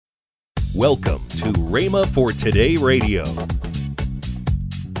Welcome to Rhema for Today Radio.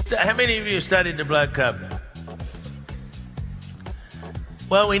 How many of you studied the blood covenant?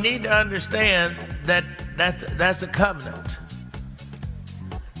 Well, we need to understand that that's a covenant.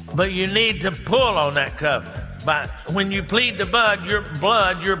 But you need to pull on that covenant. When you plead the blood,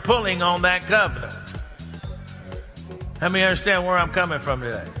 you're pulling on that covenant. How many understand where I'm coming from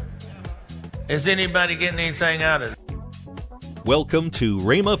today? Is anybody getting anything out of it? Welcome to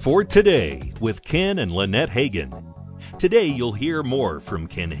Rhema for Today with Ken and Lynette Hagin. Today you'll hear more from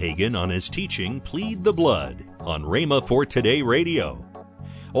Ken Hagin on his teaching, Plead the Blood, on Rhema for Today Radio.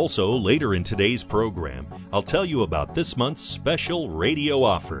 Also, later in today's program, I'll tell you about this month's special radio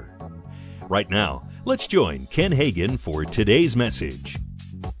offer. Right now, let's join Ken Hagin for today's message.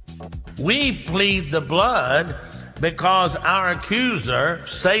 We plead the blood because our accuser,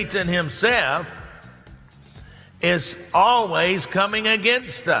 Satan himself, is always coming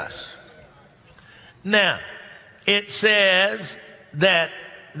against us. Now, it says that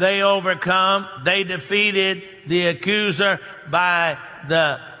they defeated the accuser by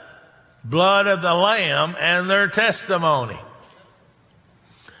the blood of the Lamb and their testimony.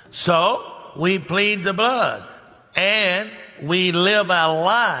 So, we plead the blood, and we live a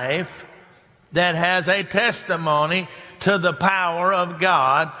life that has a testimony to the power of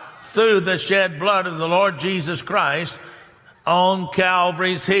God through the shed blood of the Lord Jesus Christ on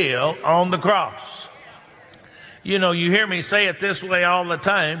Calvary's hill on the cross. You know, you hear me say it this way all the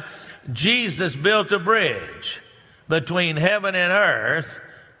time. Jesus built a bridge between heaven and earth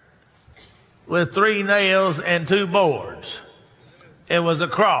with 3 nails and 2 boards. It was a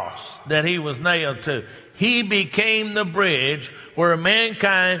cross that he was nailed to. He became the bridge where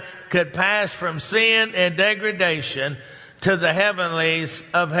mankind could pass from sin and degradation to the heavenlies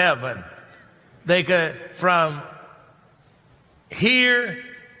of heaven. They could, from here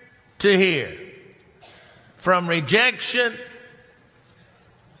to here, from rejection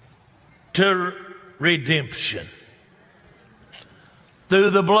to redemption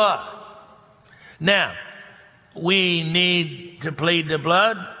through the blood. Now, we need to plead the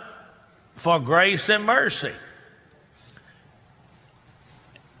blood for grace and mercy.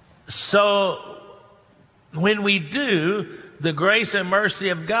 So, when we do, the grace and mercy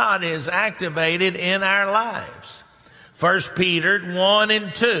of God is activated in our lives. 1 Peter 1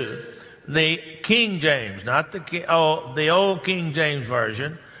 and 2, the King James, not the old King James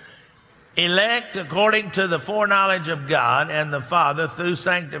Version. Elect according to the foreknowledge of God and the Father through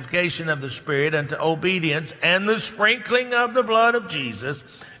sanctification of the Spirit unto obedience and the sprinkling of the blood of Jesus,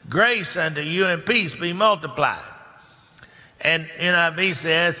 grace unto you and peace be multiplied. And NIV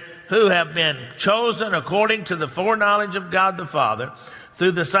says, who have been chosen according to the foreknowledge of God the Father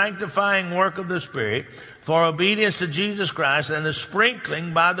through the sanctifying work of the Spirit for obedience to Jesus Christ and the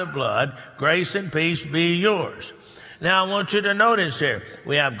sprinkling by the blood, grace and peace be yours. Now I want you to notice here,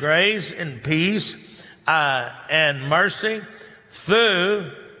 we have grace and peace and mercy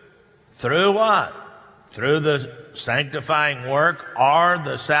through what? Through the sanctifying work or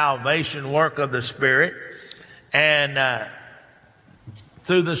the salvation work of the Spirit and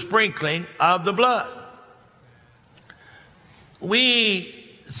through the sprinkling of the blood.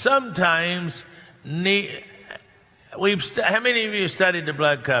 We sometimes need, how many of you studied the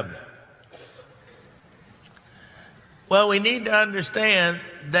blood covenant? Well, we need to understand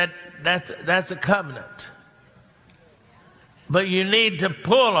that that's a covenant. But you need to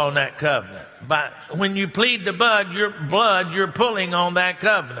pull on that covenant. When you plead the blood, you're pulling on that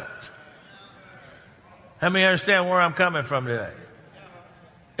covenant. How many understand where I'm coming from today?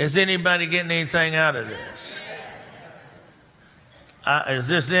 Is anybody getting anything out of this? Is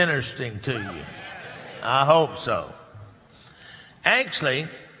this interesting to you? I hope so. Actually,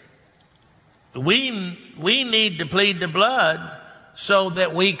 we need to plead the blood so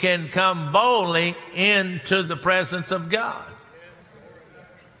that we can come boldly into the presence of God.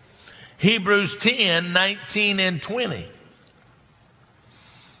 Hebrews 10, 19 and 20.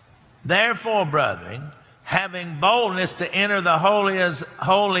 Therefore, brethren, having boldness to enter the holy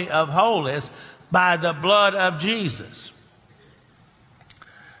of holies by the blood of Jesus,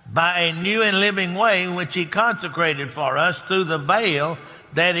 by a new and living way which he consecrated for us through the veil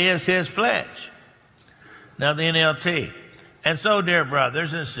that is his flesh. Now the NLT. And so, dear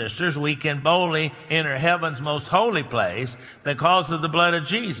brothers and sisters, we can boldly enter heaven's most holy place because of the blood of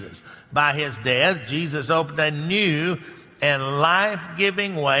Jesus. By his death, Jesus opened a new and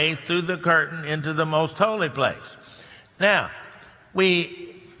life-giving way through the curtain into the most holy place. Now,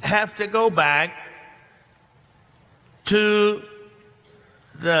 we have to go back to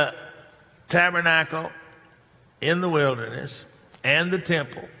the tabernacle in the wilderness and the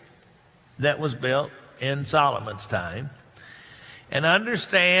temple that was built in Solomon's time. And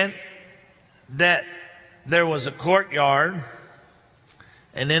understand that there was a courtyard,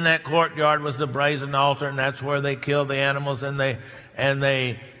 and in that courtyard was the brazen altar, and that's where they killed the animals and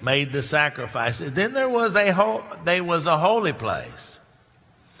they made the sacrifices. Then there was a holy place.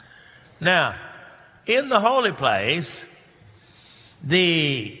 Now, in the holy place,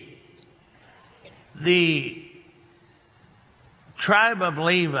 the tribe of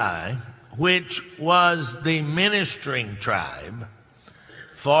Levi, which was the ministering tribe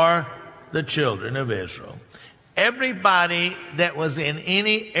for the children of Israel. Everybody that was in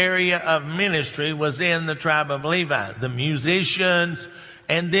any area of ministry was in the tribe of Levi. The musicians,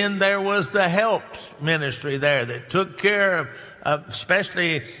 and then there was the helps ministry there that took care of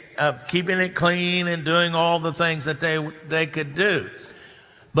especially of keeping it clean and doing all the things that they could do.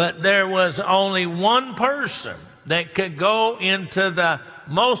 But there was only one person that could go into the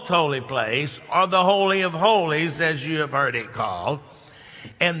most holy place, or the Holy of Holies, as you have heard it called.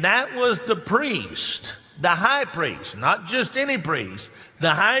 And that was the priest, the high priest, not just any priest, the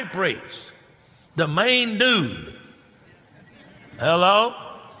high priest, the main dude. Hello?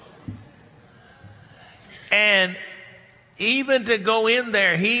 And even to go in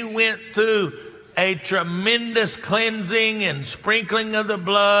there, he went through a tremendous cleansing and sprinkling of the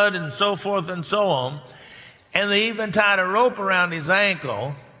blood and so forth and so on. And they even tied a rope around his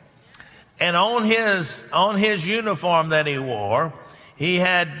ankle. And on his uniform that he wore, he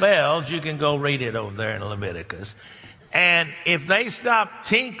had bells. You can go read it over there in Leviticus. And if they stopped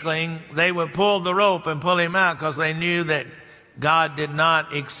tinkling, they would pull the rope and pull him out, because they knew that God did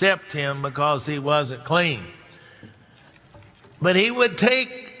not accept him because he wasn't clean. But he would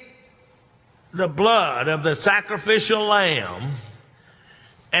take the blood of the sacrificial lamb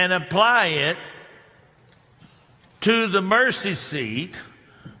and apply it to the mercy seat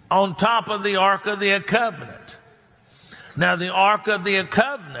on top of the Ark of the Covenant. Now, the Ark of the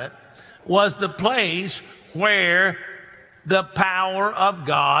Covenant was the place where the power of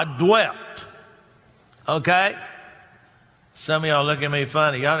God dwelt. Okay? Some of y'all look at me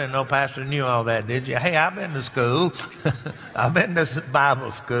funny. Y'all didn't know Pastor knew all that, did you? Hey, I've been to school. I've been to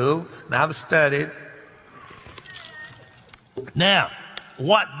Bible school, and I've studied. Now,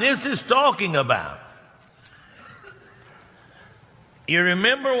 what this is talking about, you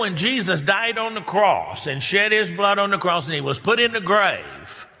remember when Jesus died on the cross and shed his blood on the cross and he was put in the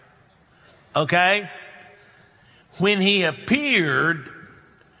grave, okay? When he appeared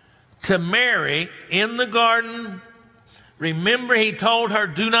to Mary in the garden, remember he told her,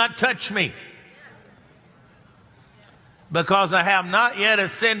 "Do not touch me, because I have not yet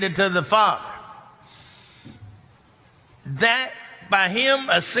ascended to the Father." That, by him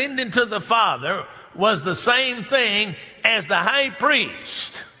ascending to the Father, was the same thing as the high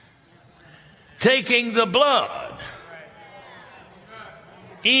priest taking the blood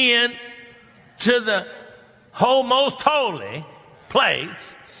into the most holy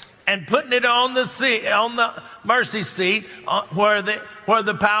place and putting it on the mercy seat where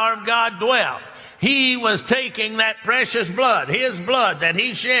the power of God dwelt. He was taking that precious blood, his blood that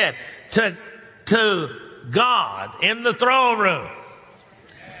he shed, to God in the throne room.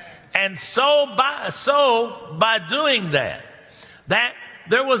 And so by doing that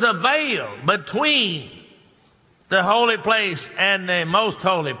there was a veil between the holy place and the most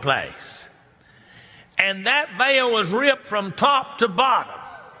holy place. And that veil was ripped from top to bottom,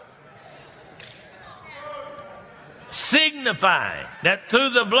 signifying that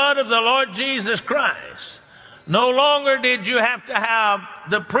through the blood of the Lord Jesus Christ, no longer did you have to have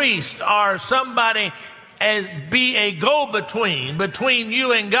the priest or somebody be a go-between between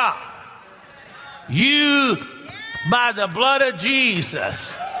you and God. You, by the blood of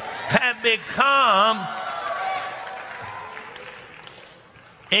Jesus, have become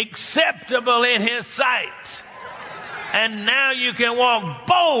acceptable in his sight. And now you can walk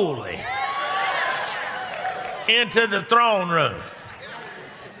boldly into the throne room.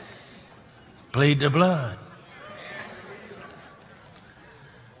 Plead the blood.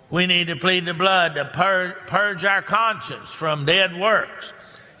 We need to plead the blood to purge our conscience from dead works.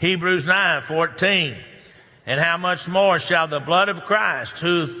 Hebrews 9:14. And how much more shall the blood of Christ,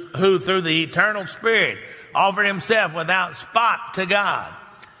 who through the eternal Spirit offered himself without spot to God,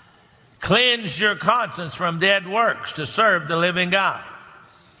 cleanse your conscience from dead works to serve the living God.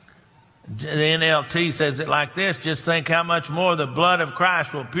 The NLT says it like this: just think how much more the blood of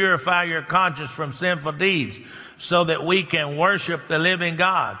Christ will purify your conscience from sinful deeds, so that we can worship the living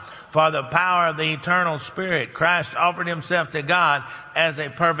God. For the power of the eternal Spirit, Christ offered himself to God as a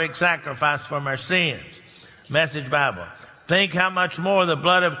perfect sacrifice for our sins. Message Bible. Think how much more the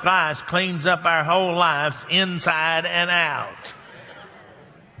blood of Christ cleans up our whole lives inside and out.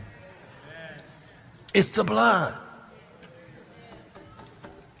 It's the blood.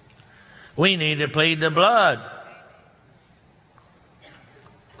 We need to plead the blood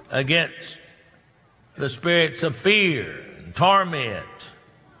against the spirits of fear and torment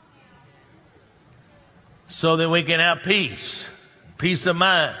so that we can have peace of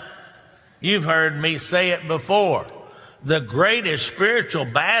mind. You've heard me say it before. The greatest spiritual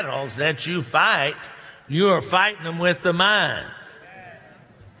battles that you fight, you are fighting them with the mind.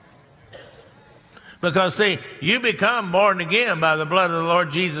 Because, see, you become born again by the blood of the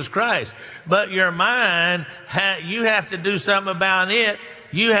Lord Jesus Christ. But your mind, you have to do something about it.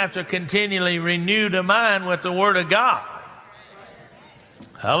 You have to continually renew the mind with the Word of God.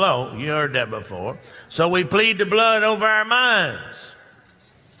 Hello, you heard that before. So we plead the blood over our minds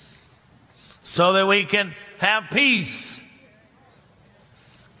so that we can have peace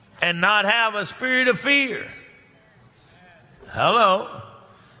and not have a spirit of fear. Hello.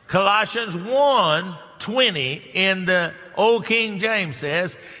 Colossians 1:20 in the Old King James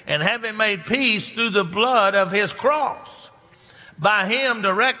says, and having made peace through the blood of his cross, by him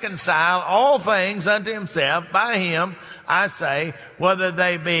to reconcile all things unto himself, by him, I say, whether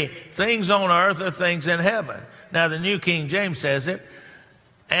they be things on earth or things in heaven. Now the New King James says it,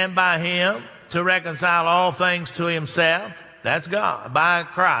 and by him to reconcile all things to himself, that's God, by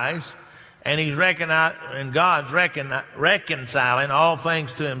Christ, and he's and God's reconciling all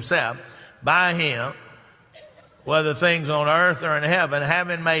things to himself by him, whether things on earth or in heaven,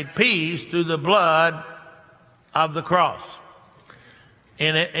 having made peace through the blood of the cross.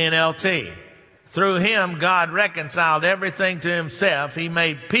 In NLT. Through him, God reconciled everything to himself. He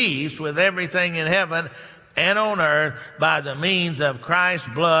made peace with everything in heaven and on earth by the means of Christ's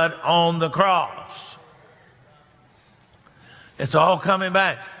blood on the cross. It's all coming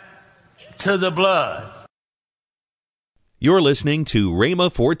back to the blood. You're listening to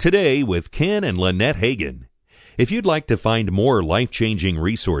Rhema for Today with Ken and Lynette Hagin. If you'd like to find more life-changing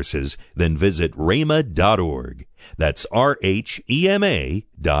resources, then visit rhema.org. That's RHEMA.org.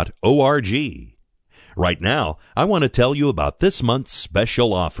 Right now, I want to tell you about this month's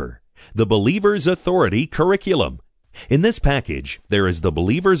special offer, the Believer's Authority Curriculum. In this package, there is the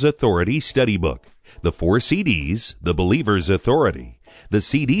Believer's Authority Study Book, the 4 CDs, The Believer's Authority, the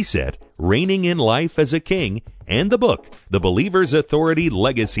CD set, Reigning in Life as a King, and the book, The Believer's Authority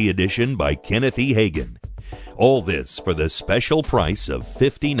Legacy Edition by Kenneth E. Hagin. All this for the special price of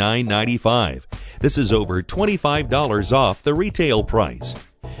 $59.95. This is over $25 off the retail price.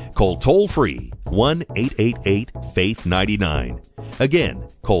 Call toll-free 1-888-FAITH-99. Again,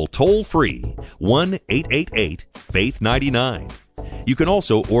 call toll-free 1-888-FAITH-99. You can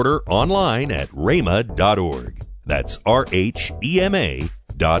also order online at rhema.org. That's RHEMA.org.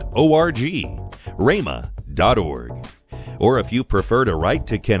 rhema.org. Or if you prefer to write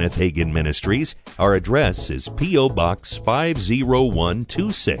to Kenneth Hagin Ministries, our address is P.O. Box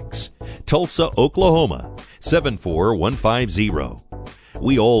 50126, Tulsa, Oklahoma 74150.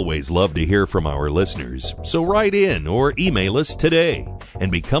 We always love to hear from our listeners, so write in or email us today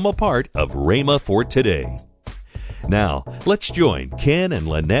and become a part of Rhema for Today. Now, let's join Ken and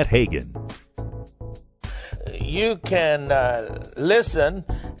Lynette Hagin. You can listen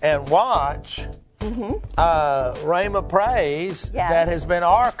and watch Rhema Praise that has been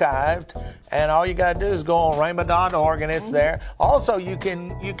archived, and all you got to do is go on rhema.org and it's there. Also, you can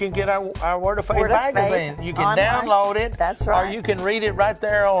get our Word of Faith magazine. You can download it. That's right. Or you can read it right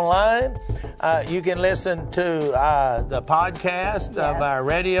there online. You can listen to the podcast of our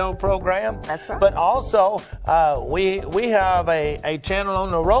radio program. That's right. But also, we have a channel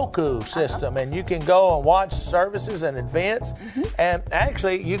on the Roku system, and you can go and watch services and events. And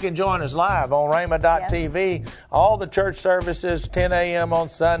actually, you can join us live on rhema.tv. All the church services, 10 a.m. on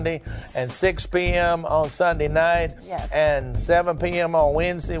Sunday, and 6 p.m. on Sunday night, and 7 p.m. on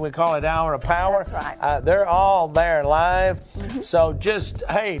Wednesday. We call it Hour of Power. That's right. They're all there live. So just,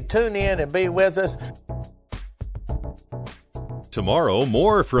 tune in and be with us. Tomorrow,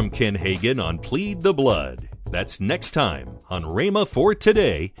 more from Ken Hagin on Plead the Blood. That's next time on Rhema for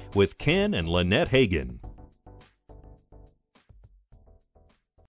Today with Ken and Lynette Hagin.